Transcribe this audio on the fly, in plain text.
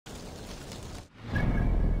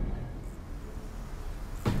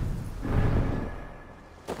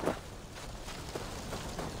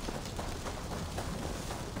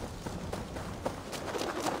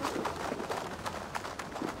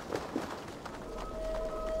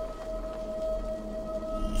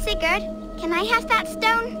Sigurd, can I have that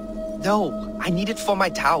stone? No, I need it for my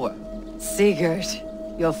tower. Sigurd,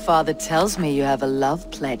 your father tells me you have a love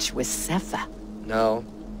pledge with Sefa. No,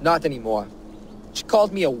 not anymore. She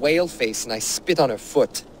called me a whale face and I spit on her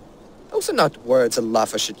foot. Those are not words a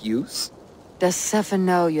lover should use. Does Sefa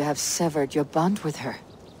know you have severed your bond with her?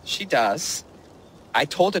 She does. I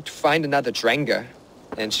told her to find another Drenga,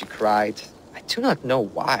 and she cried. I do not know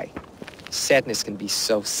why. Sadness can be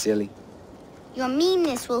so silly. Your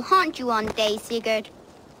meanness will haunt you one day, Sigurd.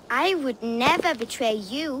 I would never betray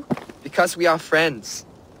you. Because we are friends.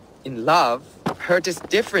 In love, hurt is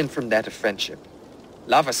different from that of friendship.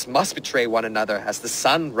 Lovers must betray one another as the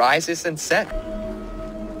sun rises and sets.